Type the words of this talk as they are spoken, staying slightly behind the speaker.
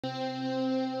Hello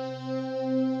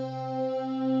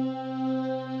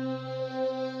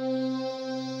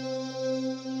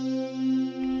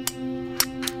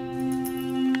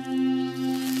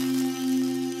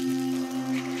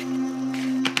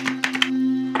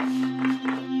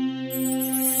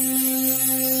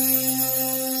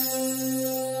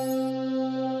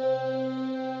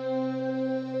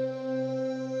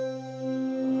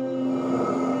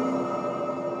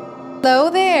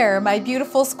there, my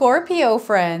beautiful Scorpio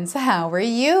friends. How are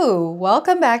you?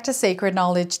 Welcome back to Sacred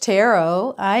Knowledge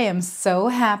Tarot. I am so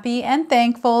happy and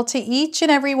thankful to each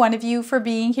and every one of you for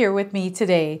being here with me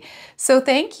today. So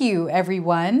thank you,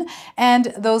 everyone.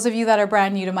 And those of you that are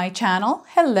brand new to my channel,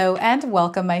 hello and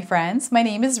welcome, my friends. My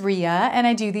name is Ria and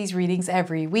I do these readings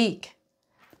every week.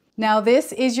 Now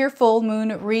this is your full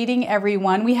moon reading,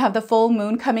 everyone. We have the full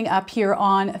moon coming up here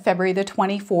on February the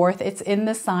 24th. It's in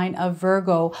the sign of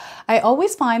Virgo. I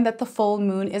always find that the full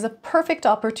moon is a perfect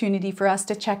opportunity for us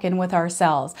to check in with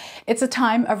ourselves. It's a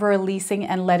time of releasing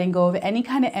and letting go of any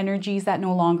kind of energies that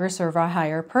no longer serve our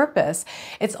higher purpose.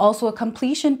 It's also a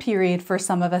completion period for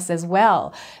some of us as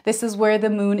well. This is where the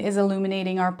moon is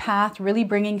illuminating our path, really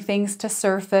bringing things to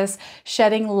surface,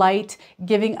 shedding light,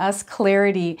 giving us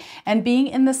clarity, and being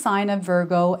in the sign of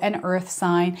Virgo, an earth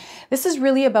sign. This is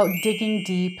really about digging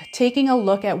deep, taking a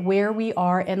look at where we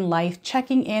are in life,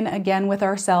 checking in again with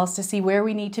ourselves to see where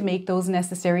we need to make those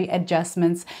necessary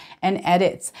adjustments and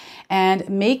edits, and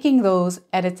making those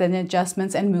edits and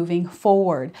adjustments and moving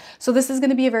forward. So this is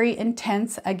going to be a very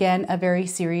intense, again, a very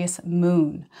serious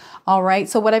moon. All right,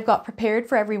 so what I've got prepared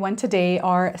for everyone today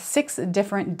are 6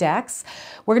 different decks.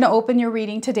 We're going to open your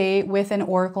reading today with an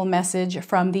oracle message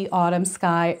from the Autumn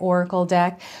Sky Oracle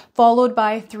deck, followed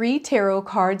by 3 tarot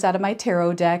cards out of my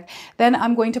tarot deck. Then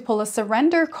I'm going to pull a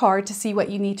surrender card to see what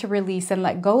you need to release and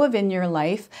let go of in your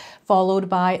life, followed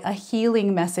by a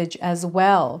healing message as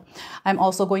well. I'm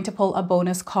also going to pull a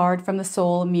bonus card from the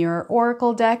Soul Mirror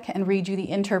Oracle deck and read you the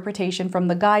interpretation from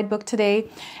the guidebook today.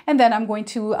 And then I'm going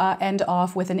to end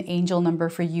off with an angel number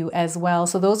for you as well.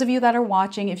 So those of you that are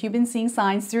watching, if you've been seeing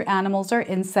signs through animals or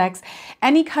insects,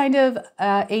 any kind of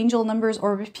angel numbers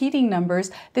or repeating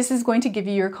numbers, this is going to give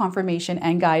you your confirmation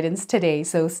and guidance today.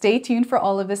 So stay tuned for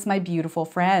all of this, my beautiful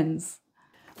friends.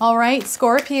 All right,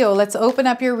 Scorpio, let's open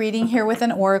up your reading here with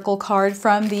an oracle card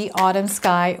from the Autumn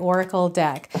Sky Oracle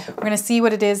deck. We're going to see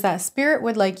what it is that Spirit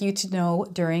would like you to know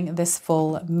during this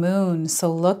full moon.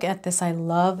 So look at this. I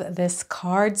love this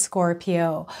card,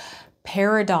 Scorpio.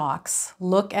 Paradox.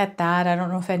 Look at that. I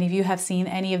don't know if any of you have seen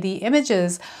any of the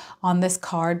images on this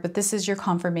card, but this is your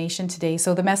confirmation today.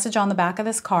 So the message on the back of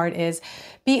this card is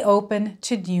be open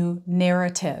to new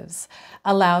narratives.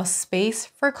 Allow space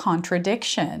for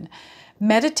contradiction.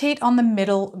 Meditate on the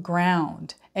middle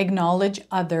ground. Acknowledge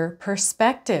other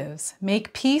perspectives.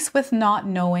 Make peace with not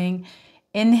knowing.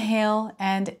 Inhale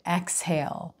and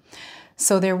exhale.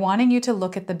 So they're wanting you to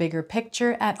look at the bigger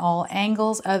picture at all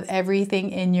angles of everything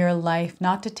in your life,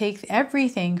 not to take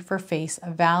everything for face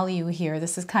value here.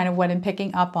 This is kind of what I'm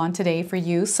picking up on today for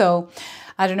you. So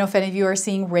I don't know if any of you are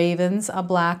seeing ravens, a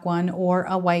black one or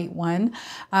a white one.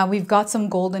 We've got some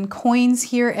golden coins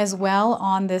here as well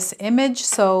on this image.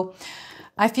 So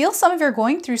I feel some of you are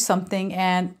going through something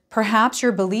and perhaps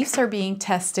your beliefs are being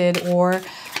tested, or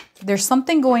there's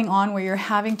something going on where you're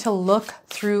having to look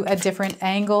through a different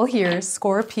angle here,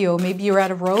 Scorpio. Maybe you're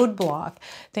at a roadblock.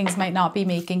 Things might not be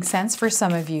making sense for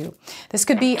some of you. This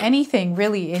could be anything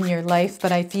really in your life,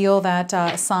 but I feel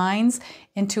that signs,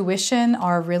 intuition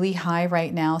are really high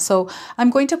right now. So I'm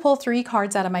going to pull 3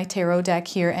 cards out of my tarot deck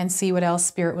here and see what else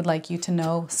Spirit would like you to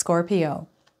know, Scorpio.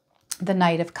 The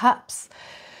Knight of Cups.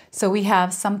 So we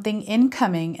have something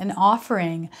incoming, an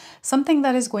offering, something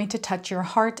that is going to touch your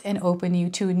heart and open you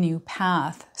to a new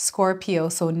path, Scorpio.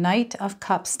 So Knight of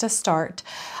Cups to start.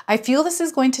 I feel this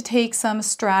is going to take some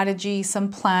strategy,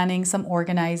 some planning, some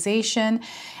organization,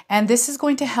 and this is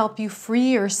going to help you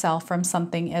free yourself from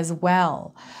something as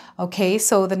well. Okay,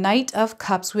 so the Knight of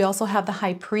Cups, we also have the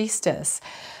High Priestess.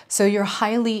 So you're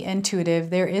highly intuitive.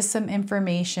 There is some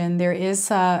information. There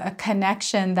is a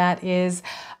connection that is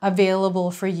available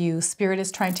for you. Spirit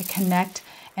is trying to connect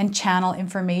and channel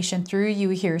information through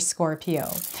you here,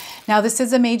 Scorpio. Now, this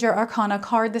is a major arcana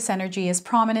card. This energy is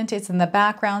prominent. It's in the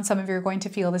background. Some of you are going to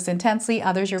feel this intensely.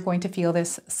 Others, you're going to feel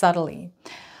this subtly.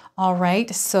 All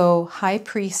right, so High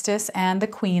Priestess and the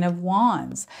Queen of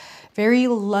Wands. Very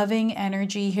loving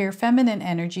energy here, feminine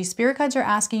energy. Spirit guides are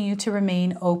asking you to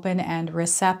remain open and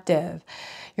receptive.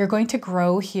 You're going to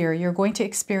grow here. You're going to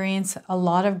experience a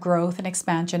lot of growth and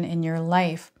expansion in your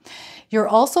life. You're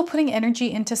also putting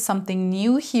energy into something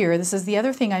new here. This is the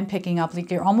other thing I'm picking up.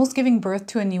 Like you're almost giving birth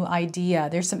to a new idea.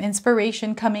 There's some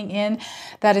inspiration coming in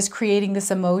that is creating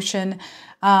this emotion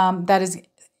that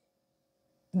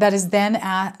is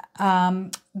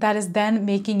then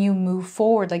making you move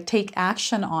forward, like take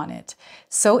action on it.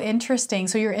 So interesting.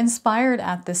 So you're inspired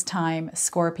at this time,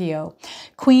 Scorpio.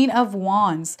 Queen of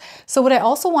Wands. So what I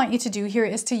also want you to do here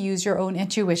is to use your own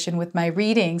intuition with my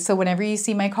reading. So whenever you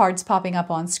see my cards popping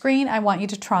up on screen, I want you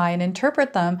to try and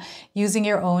interpret them using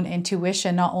your own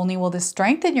intuition. Not only will this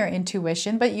strengthen your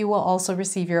intuition, but you will also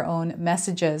receive your own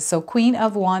messages. So Queen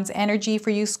of Wands energy for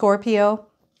you, Scorpio.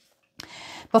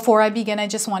 Before I begin, I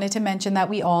just wanted to mention that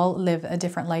we all live a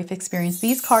different life experience.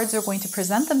 These cards are going to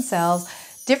present themselves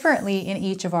differently in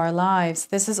each of our lives.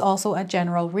 This is also a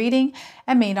general reading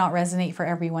and may not resonate for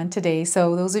everyone today.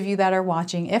 So those of you that are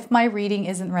watching, if my reading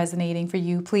isn't resonating for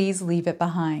you, please leave it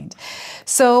behind.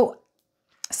 So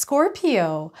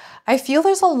Scorpio, I feel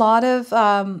there's a lot of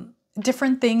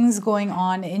different things going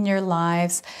on in your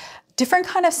lives. Different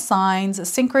kind of signs,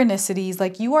 synchronicities,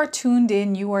 like you are tuned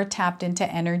in, you are tapped into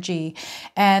energy.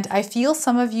 And I feel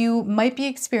some of you might be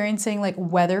experiencing like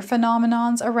weather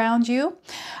phenomenons around you,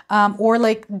 or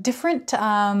like different,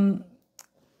 something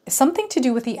to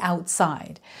do with the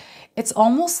outside. It's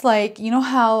almost like, you know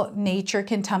how nature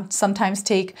can sometimes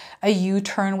take a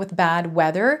U-turn with bad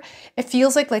weather? It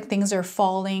feels like things are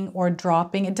falling or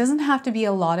dropping. It doesn't have to be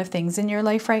a lot of things in your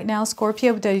life right now,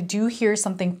 Scorpio, but I do hear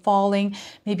something falling.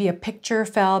 Maybe a picture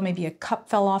fell, maybe a cup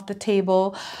fell off the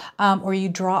table, or you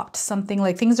dropped something.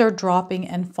 Like things are dropping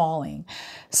and falling.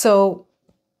 So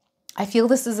I feel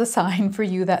this is a sign for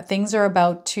you that things are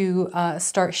about to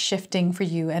start shifting for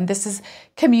you. And this is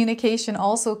communication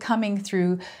also coming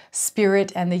through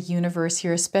spirit and the universe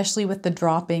here, especially with the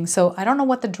dropping. So I don't know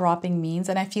what the dropping means.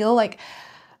 And I feel like,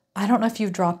 I don't know if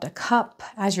you've dropped a cup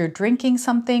as you're drinking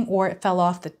something or it fell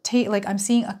off the table. Like I'm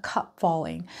seeing a cup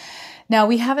falling. Now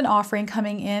we have an offering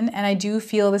coming in, and I do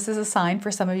feel this is a sign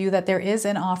for some of you that there is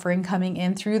an offering coming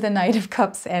in through the Knight of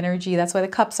Cups energy. That's why the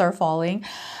cups are falling.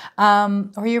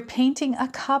 Or you're painting a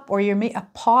cup, or you're making a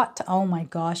pot. Oh my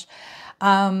gosh.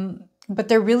 But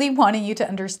they're really wanting you to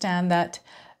understand that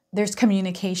there's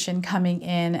communication coming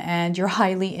in and you're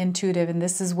highly intuitive. And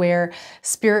this is where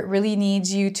spirit really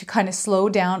needs you to kind of slow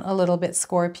down a little bit,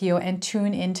 Scorpio, and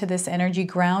tune into this energy,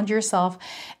 ground yourself,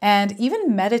 and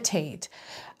even meditate.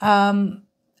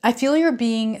 I feel you're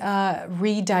being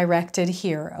redirected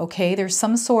here, okay? There's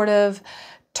some sort of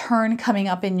turn coming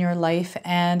up in your life,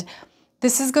 and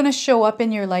this is going to show up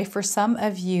in your life for some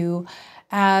of you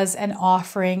as an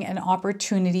offering, an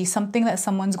opportunity, something that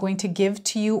someone's going to give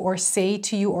to you or say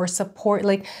to you or support,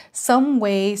 like some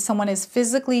way someone is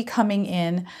physically coming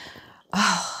in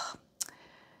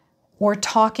or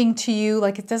talking to you.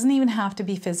 Like it doesn't even have to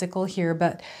be physical here,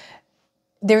 but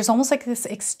there's almost like this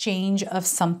exchange of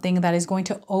something that is going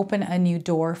to open a new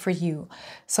door for you.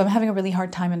 So I'm having a really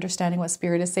hard time understanding what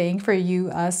Spirit is saying for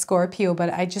you, Scorpio,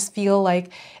 but I just feel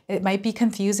like it might be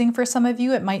confusing for some of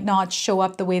you. It might not show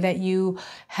up the way that you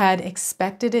had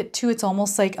expected it to. It's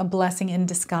almost like a blessing in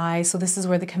disguise. So this is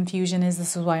where the confusion is.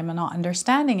 This is why I'm not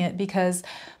understanding it, because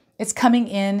it's coming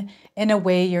in a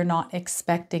way you're not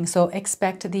expecting. So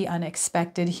expect the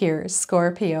unexpected here,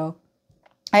 Scorpio.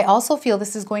 I also feel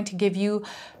this is going to give you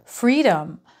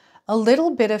freedom, a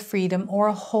little bit of freedom, or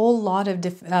a whole lot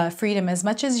of freedom, as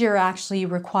much as you're actually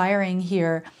requiring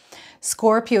here,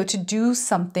 Scorpio, to do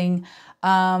something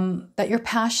that you're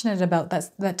passionate about,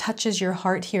 that touches your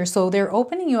heart here. So they're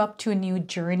opening you up to a new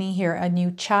journey here, a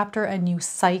new chapter, a new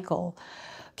cycle.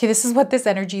 Okay, this is what this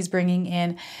energy is bringing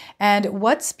in. And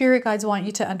what spirit guides want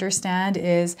you to understand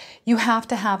is you have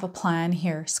to have a plan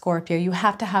here, Scorpio. You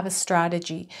have to have a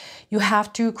strategy. You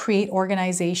have to create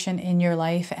organization in your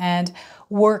life and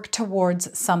work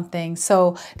towards something.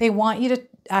 So they want you to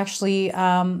actually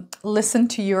listen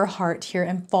to your heart here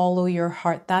and follow your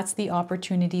heart. That's the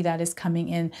opportunity that is coming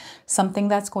in, something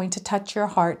that's going to touch your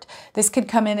heart. This could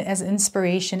come in as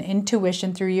inspiration,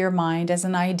 intuition through your mind, as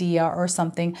an idea or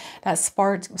something that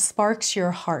sparks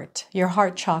your heart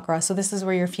chakra. So this is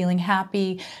where you're feeling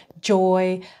happy,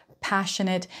 joy,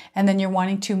 passionate, and then you're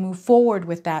wanting to move forward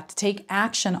with that, to take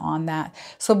action on that.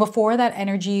 So before that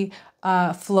energy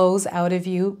flows out of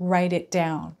you, write it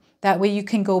down. That way you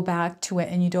can go back to it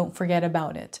and you don't forget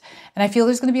about it. And I feel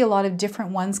there's going to be a lot of different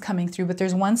ones coming through, but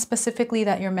there's one specifically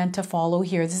that you're meant to follow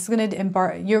here. This is going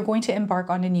to you're going to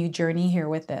embark on a new journey here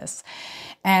with this.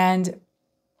 And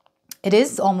it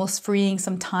is almost freeing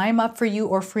some time up for you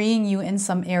or freeing you in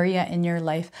some area in your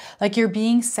life. Like you're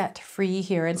being set free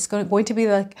here. It's going to be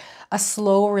like a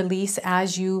slow release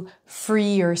as you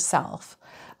free yourself.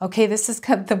 Okay, this is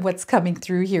what's coming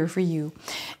through here for you.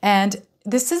 And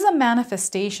this is a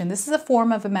manifestation. This is a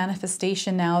form of a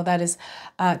manifestation now that is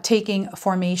taking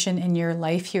formation in your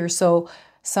life here. So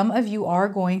some of you are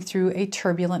going through a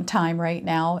turbulent time right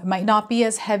now. It might not be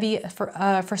as heavy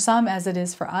for some as it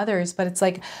is for others, but it's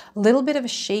like a little bit of a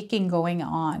shaking going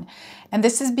on. And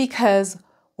this is because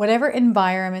whatever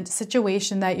environment,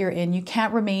 situation that you're in, you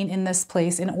can't remain in this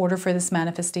place in order for this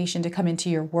manifestation to come into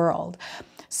your world.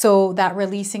 So that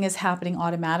releasing is happening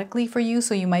automatically for you.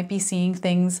 So you might be seeing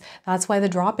things. That's why the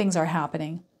droppings are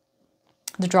happening.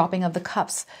 The dropping of the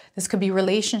cups. This could be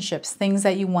relationships, things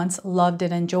that you once loved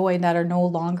and enjoyed that are no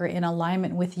longer in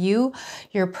alignment with you,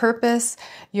 your purpose,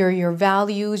 your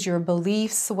values, your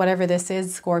beliefs, whatever this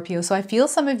is, Scorpio. So I feel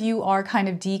some of you are kind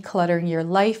of decluttering your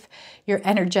life, your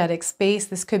energetic space.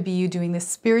 This could be you doing this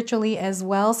spiritually as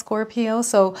well, Scorpio.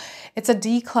 So it's a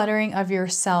decluttering of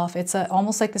yourself. It's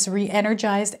almost like this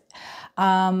re-energized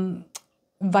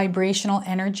vibrational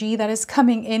energy that is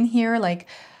coming in here. Like,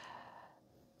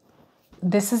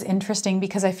 this is interesting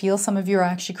because I feel some of you are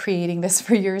actually creating this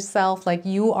for yourself. Like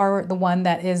you are the one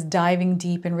that is diving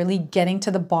deep and really getting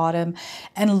to the bottom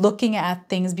and looking at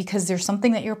things because there's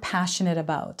something that you're passionate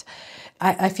about.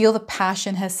 I feel the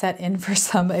passion has set in for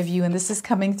some of you, and this is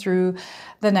coming through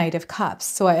the Knight of Cups.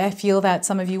 So I feel that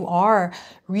some of you are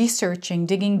researching,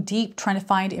 digging deep, trying to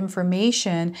find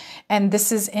information, and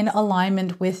this is in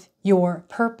alignment with your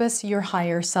purpose, your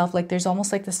higher self. Like there's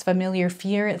almost like this familiar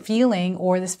feeling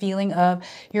or this feeling of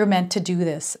you're meant to do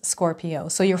this, Scorpio.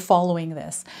 So you're following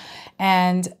this.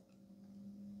 And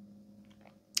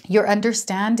you're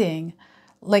understanding,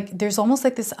 like there's almost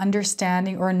like this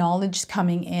understanding or knowledge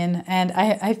coming in. And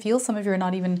I feel some of you are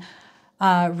not even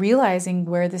realizing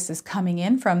where this is coming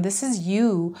in from. This is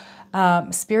you,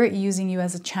 spirit using you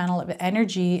as a channel of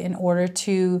energy in order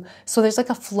to, so there's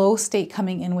like a flow state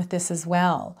coming in with this as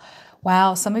well.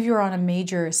 Wow, some of you are on a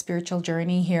major spiritual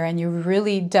journey here and you've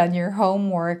really done your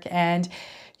homework and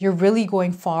you're really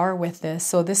going far with this.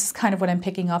 So this is kind of what I'm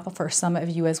picking up for some of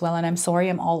you as well. And I'm sorry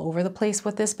I'm all over the place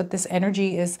with this, but this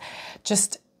energy is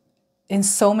just in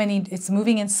so many, it's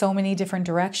moving in so many different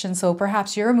directions. So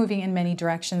perhaps you're moving in many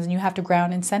directions and you have to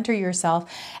ground and center yourself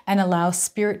and allow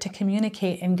spirit to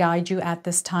communicate and guide you at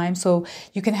this time so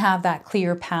you can have that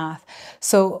clear path.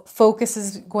 So focus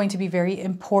is going to be very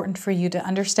important for you to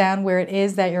understand where it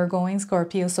is that you're going,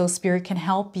 Scorpio, so spirit can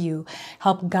help you,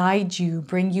 help guide you,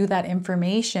 bring you that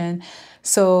information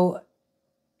so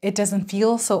it doesn't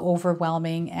feel so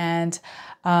overwhelming and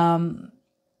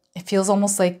it feels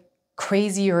almost like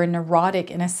crazy or neurotic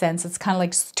in a sense. It's kind of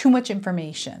like too much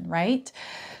information, right?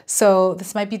 So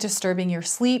this might be disturbing your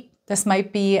sleep. This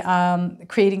might be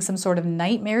creating some sort of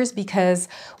nightmares because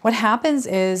what happens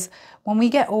is when we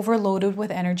get overloaded with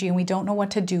energy and we don't know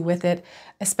what to do with it,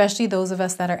 especially those of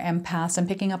us that are empaths, I'm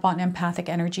picking up on empathic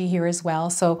energy here as well.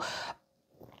 So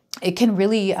it can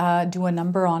really do a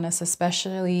number on us,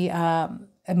 especially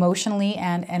emotionally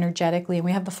and energetically. And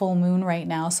we have the full moon right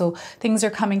now. So things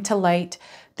are coming to light.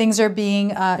 Things are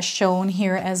being shown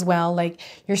here as well. Like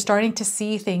you're starting to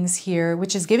see things here,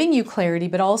 which is giving you clarity,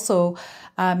 but also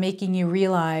making you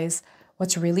realize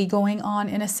what's really going on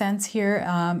in a sense here.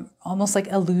 Almost like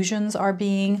illusions are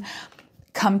being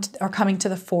coming to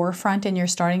the forefront and you're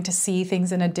starting to see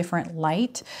things in a different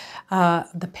light.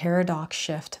 The paradox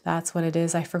shift, that's what it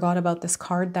is. I forgot about this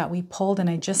card that we pulled and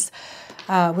I just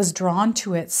was drawn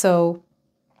to it. So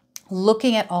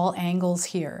looking at all angles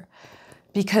here,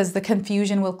 because the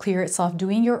confusion will clear itself.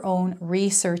 Doing your own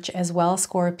research as well,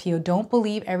 Scorpio. Don't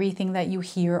believe everything that you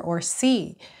hear or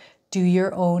see. Do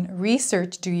your own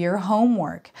research, do your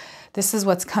homework. This is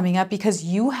what's coming up because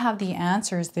you have the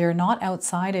answers. They're not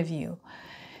outside of you.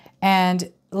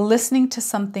 And listening to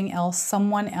something else,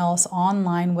 someone else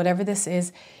online, whatever this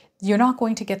is, you're not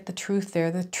going to get the truth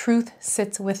there. The truth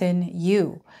sits within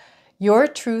you. Your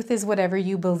truth is whatever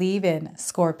you believe in,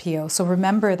 Scorpio. So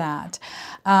remember that.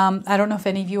 I don't know if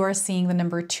any of you are seeing the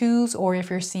number 2s or if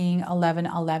you're seeing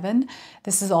 1111.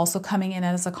 This is also coming in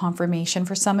as a confirmation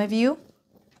for some of you.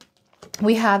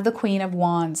 We have the Queen of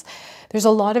Wands. There's a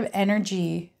lot of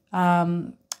energy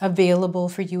available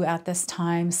for you at this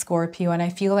time, Scorpio. And I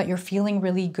feel that you're feeling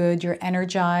really good. You're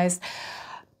energized.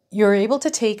 You're able to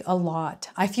take a lot.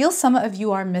 I feel some of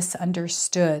you are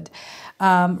misunderstood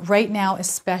right now,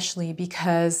 especially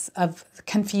because of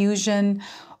confusion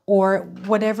or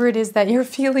whatever it is that you're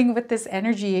feeling with this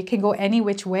energy. It can go any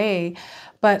which way.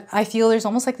 But I feel there's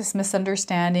almost like this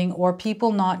misunderstanding or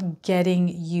people not getting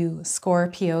you,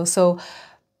 Scorpio. So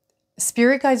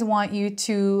spirit guides want you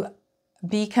to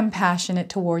be compassionate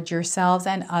towards yourselves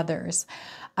and others.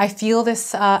 I feel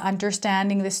this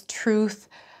understanding, this truth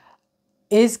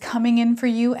is coming in for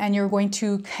you, and you're going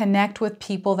to connect with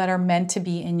people that are meant to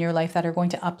be in your life, that are going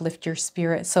to uplift your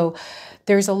spirit. So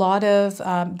there's a lot of,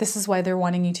 this is why they're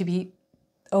wanting you to be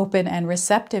open and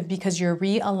receptive, because you're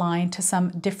realigned to some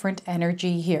different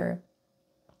energy here.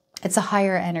 It's a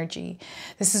higher energy.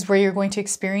 This is where you're going to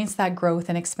experience that growth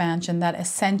and expansion, that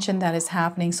ascension that is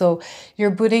happening. So you're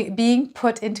being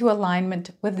put into alignment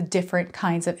with different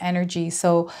kinds of energy.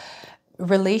 So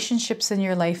relationships in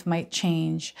your life might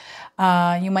change.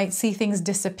 You might see things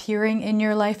disappearing in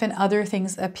your life and other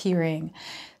things appearing.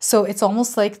 So it's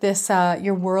almost like this,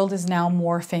 your world is now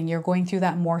morphing. You're going through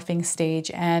that morphing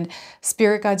stage, and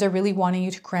spirit guides are really wanting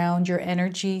you to ground your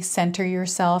energy, center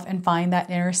yourself, and find that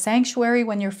inner sanctuary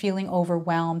when you're feeling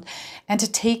overwhelmed, and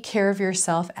to take care of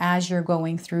yourself as you're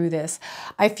going through this.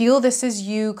 I feel this is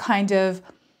you kind of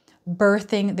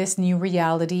birthing this new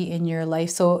reality in your life.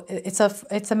 So it's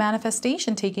a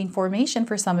manifestation taking formation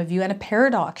for some of you, and a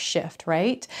paradox shift,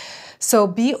 right? So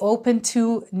be open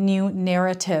to new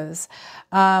narratives.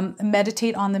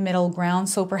 Meditate on the middle ground.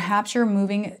 So perhaps you're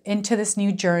moving into this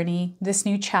new journey, this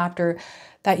new chapter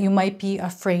that you might be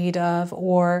afraid of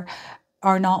or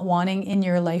are not wanting in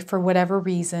your life for whatever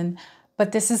reason.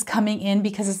 But this is coming in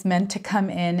because it's meant to come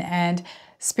in, and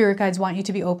spirit guides want you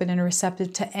to be open and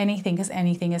receptive to anything, because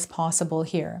anything is possible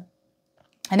here.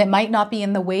 And it might not be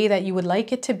in the way that you would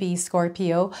like it to be,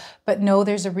 Scorpio, but know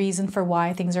there's a reason for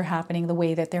why things are happening the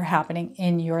way that they're happening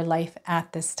in your life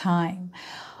at this time.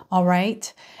 All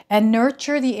right. And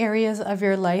nurture the areas of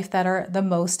your life that are the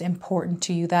most important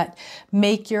to you, that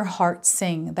make your heart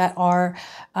sing, that are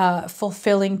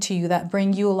fulfilling to you, that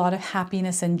bring you a lot of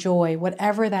happiness and joy,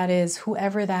 whatever that is,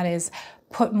 whoever that is.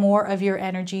 Put more of your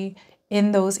energy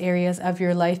in those areas of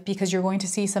your life, because you're going to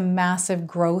see some massive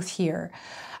growth here.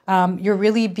 You're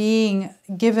really being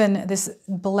given this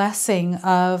blessing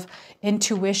of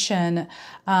intuition.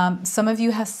 Some of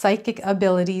you have psychic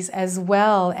abilities as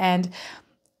well, and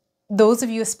those of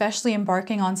you especially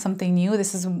embarking on something new,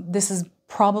 this is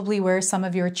probably where some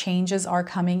of your changes are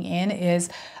coming in, is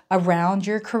around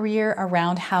your career,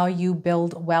 around how you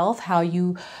build wealth, how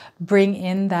you bring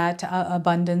in that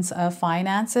abundance of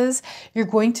finances. You're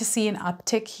going to see an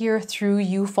uptick here through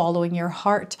you following your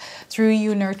heart, through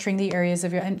you nurturing the areas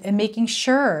of your, and making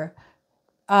sure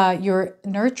you're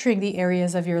nurturing the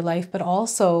areas of your life, but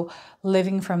also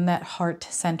living from that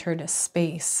heart-centered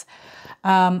space.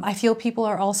 I feel people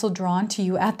are also drawn to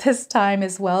you at this time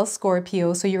as well,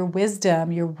 Scorpio. So your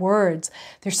wisdom, your words,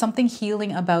 there's something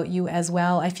healing about you as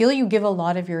well. I feel you give a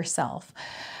lot of yourself.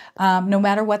 No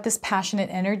matter what this passionate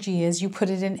energy is, you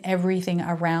put it in everything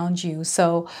around you.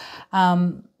 So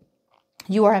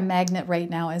you are a magnet right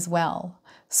now as well.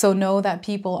 So know that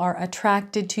people are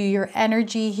attracted to your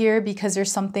energy here because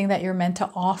there's something that you're meant to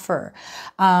offer.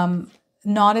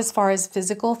 Not as far as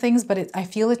physical things, but I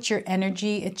feel it's your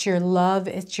energy, it's your love,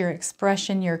 it's your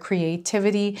expression, your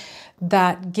creativity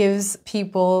that gives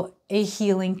people a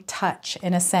healing touch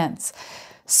in a sense.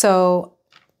 So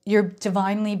you're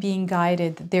divinely being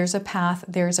guided. There's a path,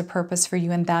 there's a purpose for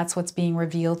you, and that's what's being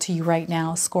revealed to you right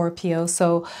now, Scorpio.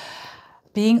 So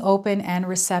being open and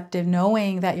receptive,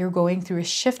 knowing that you're going through a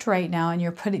shift right now, and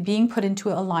you're being put into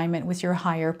alignment with your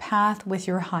higher path, with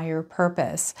your higher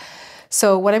purpose.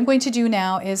 So what I'm going to do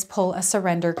now is pull a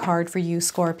surrender card for you,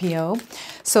 Scorpio.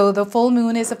 So the full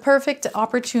moon is a perfect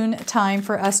opportune time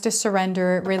for us to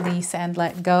surrender, release, and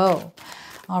let go.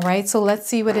 All right, so let's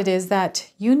see what it is that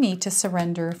you need to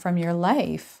surrender from your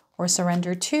life, or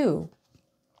surrender to.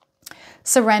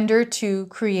 Surrender to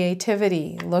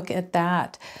creativity. Look at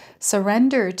that.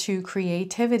 Surrender to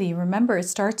creativity. Remember, it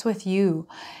starts with you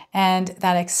and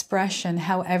that expression,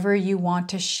 however you want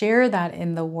to share that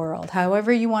in the world,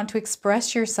 however you want to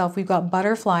express yourself. We've got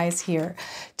butterflies here.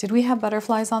 Did we have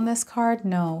butterflies on this card?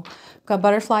 No. We've got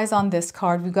butterflies on this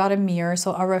card. We've got a mirror,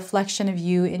 so a reflection of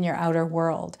you in your outer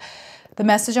world. The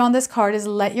message on this card is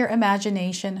let your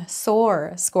imagination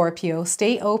soar, Scorpio.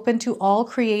 Stay open to all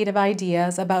creative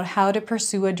ideas about how to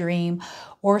pursue a dream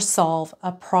or solve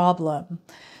a problem.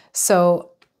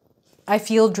 So I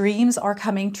feel dreams are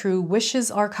coming true,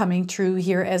 wishes are coming true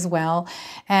here as well.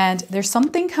 And there's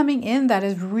something coming in that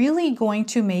is really going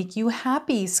to make you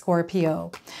happy,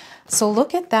 Scorpio. So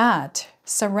look at that.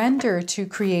 Surrender to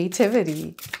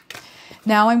creativity.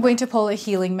 Now I'm going to pull a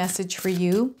healing message for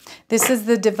you. This is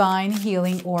the Divine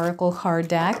Healing Oracle card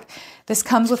deck. This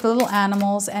comes with little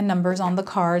animals and numbers on the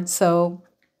card. So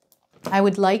I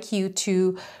would like you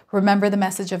to remember the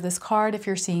message of this card if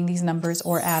you're seeing these numbers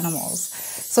or animals.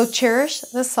 So cherish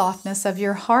the softness of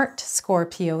your heart,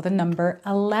 Scorpio, the number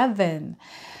 11.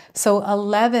 So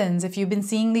 11s, if you've been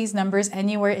seeing these numbers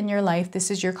anywhere in your life,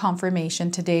 this is your confirmation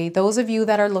today. Those of you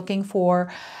that are looking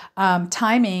for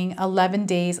timing, 11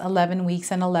 days, 11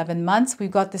 weeks, and 11 months, we've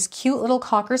got this cute little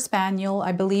Cocker Spaniel.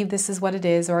 I believe this is what it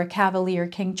is, or a Cavalier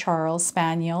King Charles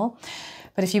Spaniel.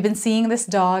 But if you've been seeing this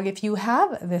dog, if you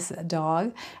have this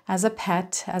dog as a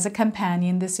pet, as a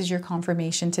companion, this is your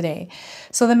confirmation today.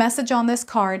 So the message on this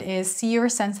card is see your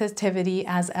sensitivity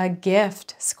as a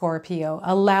gift, Scorpio.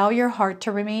 Allow your heart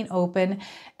to remain open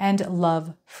and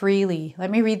love freely.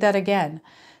 Let me read that again.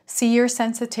 See your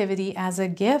sensitivity as a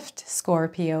gift,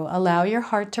 Scorpio. Allow your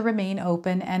heart to remain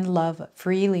open and love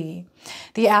freely.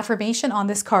 The affirmation on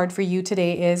this card for you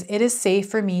today is, it is safe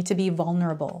for me to be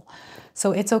vulnerable.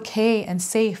 So it's okay and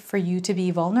safe for you to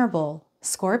be vulnerable,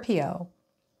 Scorpio.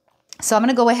 So I'm going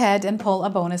to go ahead and pull a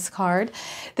bonus card.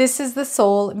 This is the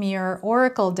Soul Mirror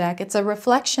Oracle deck. It's a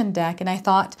reflection deck, and I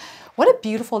thought, what a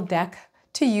beautiful deck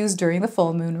to use during the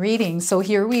full moon reading. So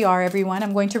here we are, everyone.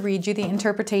 I'm going to read you the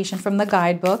interpretation from the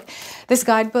guidebook. This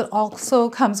guidebook also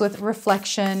comes with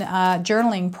reflection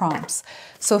journaling prompts.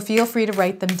 So feel free to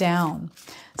write them down.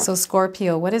 So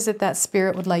Scorpio, what is it that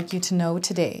Spirit would like you to know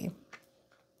today?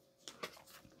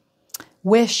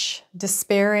 Wish,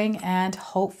 despairing, and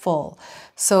hopeful.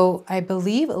 So I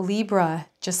believe Libra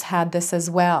just had this as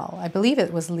well. I believe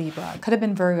it was Libra. It could have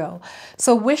been Virgo.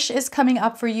 So wish is coming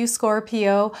up for you,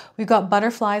 Scorpio. We've got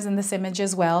butterflies in this image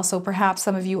as well. So perhaps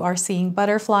some of you are seeing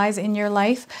butterflies in your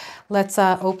life. Let's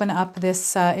open up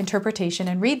this interpretation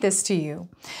and read this to you.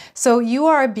 So you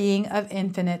are a being of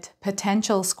infinite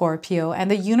potential, Scorpio, and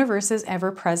the universe is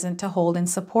ever present to hold and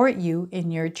support you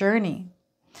in your journey.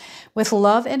 With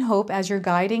love and hope as your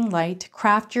guiding light,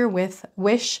 craft your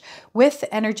wish with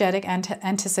energetic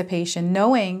anticipation,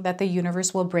 knowing that the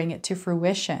universe will bring it to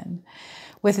fruition.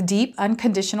 With deep,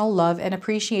 unconditional love and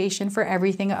appreciation for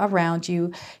everything around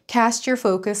you, cast your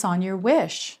focus on your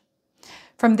wish.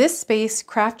 From this space,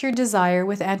 craft your desire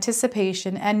with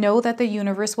anticipation and know that the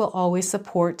universe will always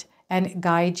support and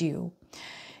guide you.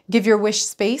 Give your wish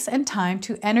space and time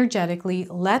to energetically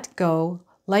let go,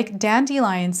 like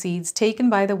dandelion seeds taken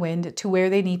by the wind to where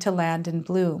they need to land and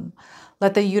bloom.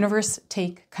 Let the universe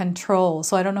take control.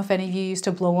 So I don't know if any of you used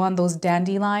to blow on those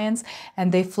dandelions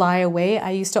and they fly away. I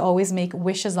used to always make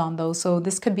wishes on those. So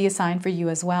this could be a sign for you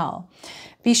as well.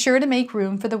 Be sure to make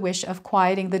room for the wish of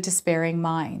quieting the despairing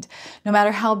mind, no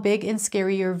matter how big and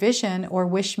scary your vision or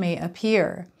wish may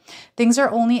appear. Things are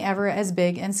only ever as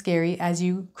big and scary as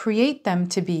you create them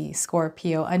to be,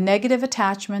 Scorpio. A negative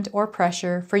attachment or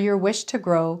pressure for your wish to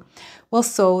grow will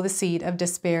sow the seed of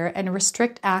despair and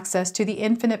restrict access to the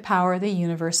infinite power the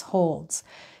universe holds.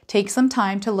 Take some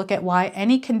time to look at why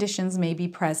any conditions may be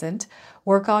present.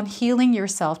 Work on healing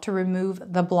yourself to remove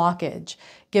the blockage.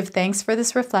 Give thanks for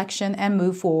this reflection and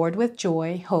move forward with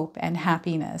joy, hope, and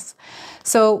happiness.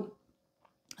 So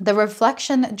the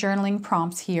reflection journaling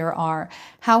prompts here are,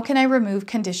 how can I remove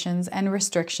conditions and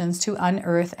restrictions to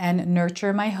unearth and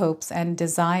nurture my hopes and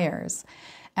desires?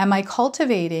 Am I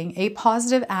cultivating a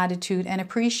positive attitude and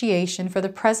appreciation for the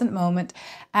present moment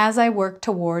as I work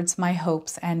towards my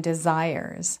hopes and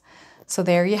desires? So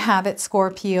there you have it,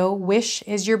 Scorpio. Wish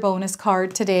is your bonus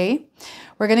card today.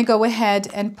 We're going to go ahead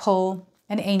and pull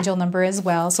an angel number as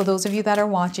well. So those of you that are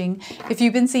watching, if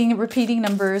you've been seeing repeating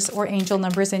numbers or angel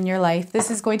numbers in your life,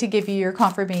 this is going to give you your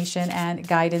confirmation and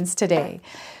guidance today.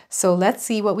 So let's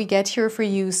see what we get here for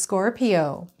you,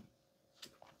 Scorpio.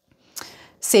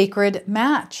 Sacred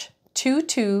match,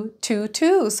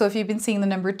 2222. So if you've been seeing the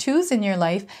number 2s in your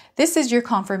life, this is your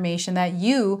confirmation that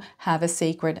you have a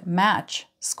sacred match,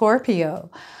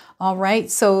 Scorpio. All right,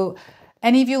 so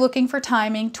any of you looking for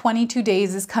timing, 22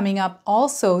 days is coming up.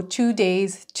 Also 2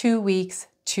 days, 2 weeks,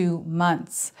 2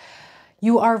 months.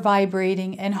 You are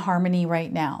vibrating in harmony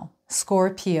right now,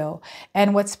 Scorpio.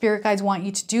 And what spirit guides want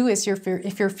you to do is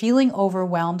if you're feeling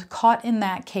overwhelmed, caught in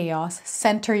that chaos,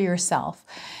 center yourself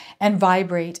and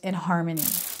vibrate in harmony.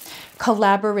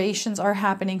 Collaborations are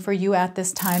happening for you at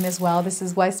this time as well. This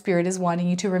is why Spirit is wanting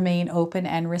you to remain open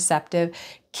and receptive.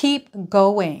 Keep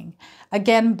going.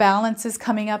 Again, balance is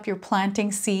coming up. You're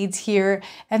planting seeds here,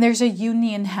 and there's a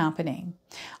union happening.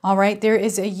 All right, there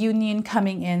is a union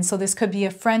coming in. So this could be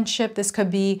a friendship. This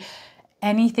could be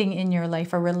anything in your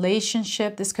life, a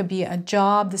relationship, this could be a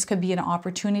job, this could be an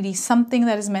opportunity, something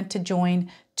that is meant to join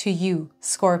to you,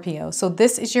 Scorpio. So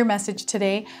this is your message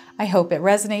today. I hope it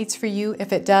resonates for you.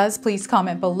 If it does, please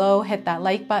comment below, hit that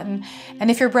like button. And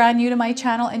if you're brand new to my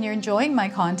channel and you're enjoying my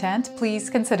content,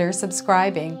 please consider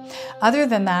subscribing. Other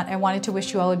than that, I wanted to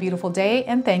wish you all a beautiful day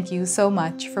and thank you so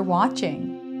much for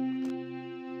watching.